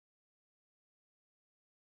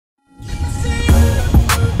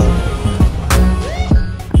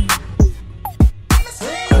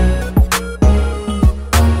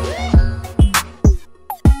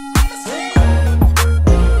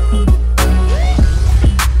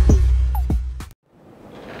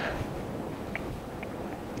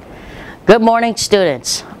Good morning,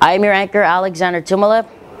 students. I am your anchor, Alexander Tumalip.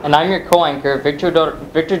 And I'm your co-anchor, Victor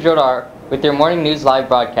Jodar, with your morning news live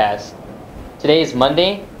broadcast. Today is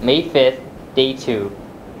Monday, May 5th, day 2.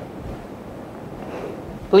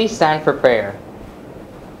 Please stand for prayer.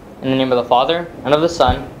 In the name of the Father, and of the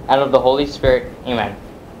Son, and of the Holy Spirit. Amen.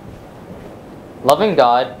 Loving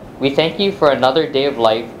God, we thank you for another day of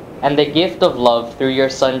life and the gift of love through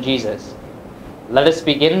your Son, Jesus. Let us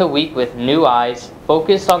begin the week with new eyes,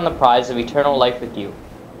 focused on the prize of eternal life with you.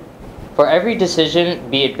 For every decision,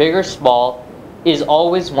 be it big or small, is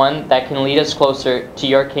always one that can lead us closer to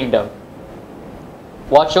your kingdom.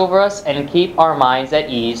 Watch over us and keep our minds at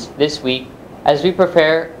ease this week as we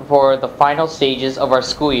prepare for the final stages of our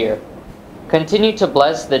school year. Continue to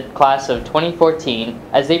bless the class of 2014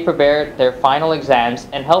 as they prepare their final exams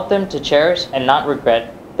and help them to cherish and not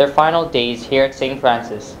regret their final days here at St.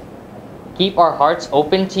 Francis. Keep our hearts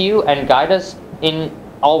open to you and guide us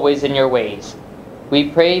always in your ways. We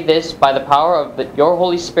pray this by the power of your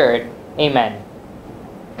Holy Spirit. Amen.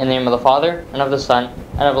 In the name of the Father, and of the Son,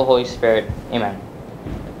 and of the Holy Spirit. Amen.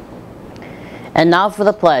 And now for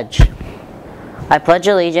the pledge. I pledge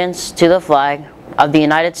allegiance to the flag of the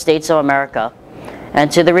United States of America and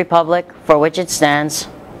to the republic for which it stands,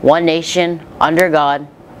 one nation, under God,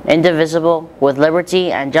 indivisible, with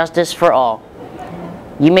liberty and justice for all.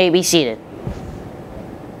 You may be seated.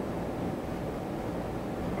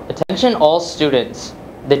 Attention all students.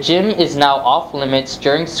 The gym is now off limits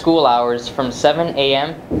during school hours from 7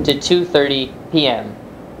 a.m. to 2:30 p.m.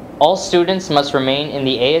 All students must remain in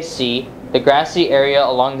the ASC, the grassy area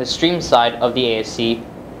along the stream side of the ASC,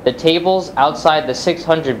 the tables outside the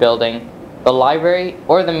 600 building, the library,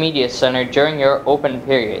 or the media center during your open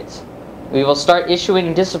periods. We will start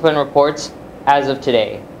issuing discipline reports as of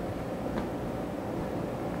today.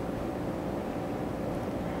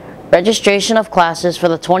 Registration of classes for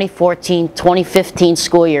the 2014-2015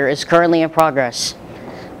 school year is currently in progress.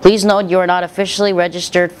 Please note you are not officially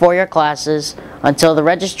registered for your classes until the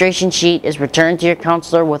registration sheet is returned to your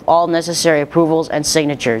counselor with all necessary approvals and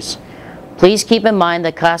signatures. Please keep in mind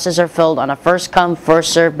that classes are filled on a first-come,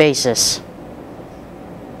 first-served basis.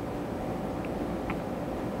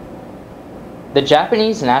 The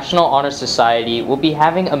Japanese National Honor Society will be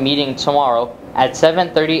having a meeting tomorrow at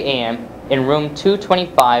 7:30 a.m. in room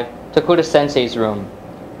 225, Takuda Sensei's room.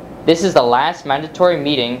 This is the last mandatory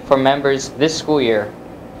meeting for members this school year.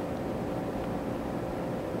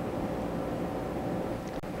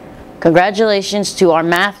 Congratulations to our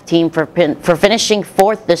math team for finishing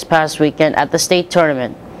 4th this past weekend at the state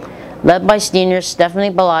tournament. Led by seniors Stephanie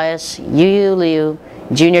Belias, Yu Liu,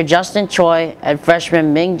 junior Justin Choi, and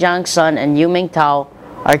freshmen Ming Jiang Sun and Yu Ming Tao,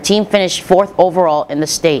 our team finished 4th overall in the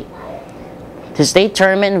state. The state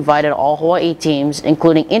tournament invited all Hawaii teams,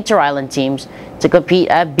 including inter-island teams, to compete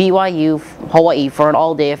at BYU, Hawaii for an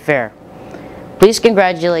all-day affair. Please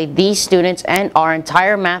congratulate these students and our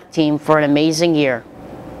entire math team for an amazing year.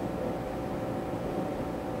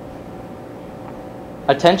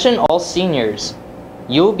 Attention all seniors.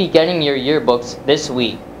 You will be getting your yearbooks this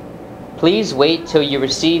week. Please wait till you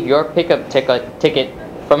receive your pickup ticket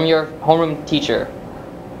from your homeroom teacher.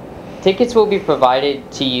 Tickets will be provided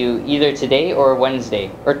to you either today or Wednesday,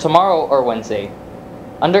 or tomorrow or Wednesday.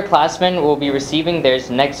 Underclassmen will be receiving theirs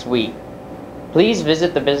next week. Please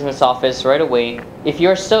visit the business office right away if you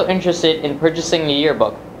are still interested in purchasing a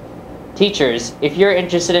yearbook. Teachers, if you're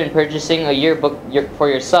interested in purchasing a yearbook for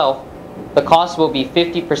yourself, the cost will be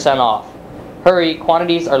 50% off. Hurry,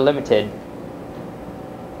 quantities are limited.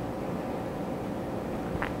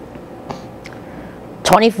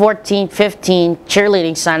 The 2014-15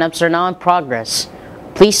 cheerleading signups are now in progress.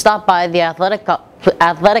 Please stop by the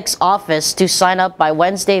athletics office to sign up by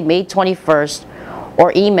Wednesday, May 21st,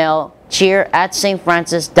 or email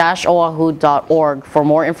cheer@stfrancis-oahu.org for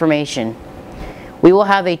more information. We will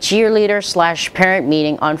have a cheerleader/parent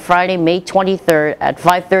meeting on Friday, May 23rd at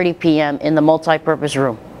 5:30 p.m. in the multipurpose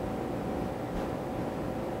room.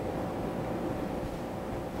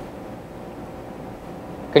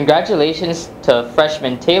 Congratulations to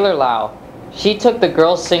freshman Taylor Lau. She took the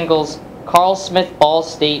girls singles Carl Smith Ball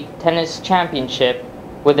State Tennis Championship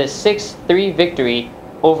with a 6-3 victory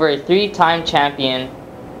over a 3-time champion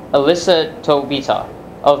Alyssa Tobita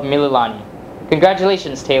of Mililani.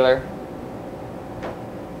 Congratulations, Taylor.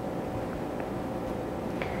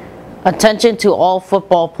 Attention to all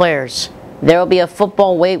football players. There will be a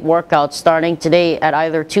football weight workout starting today at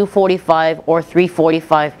either 2:45 or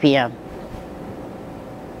 3:45 p.m.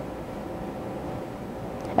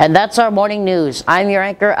 And that's our morning news. I'm your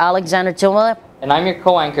anchor, Alexander Tumalip. And I'm your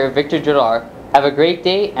co-anchor, Victor Jodar. Have a great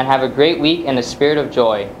day and have a great week in a spirit of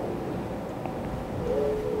joy.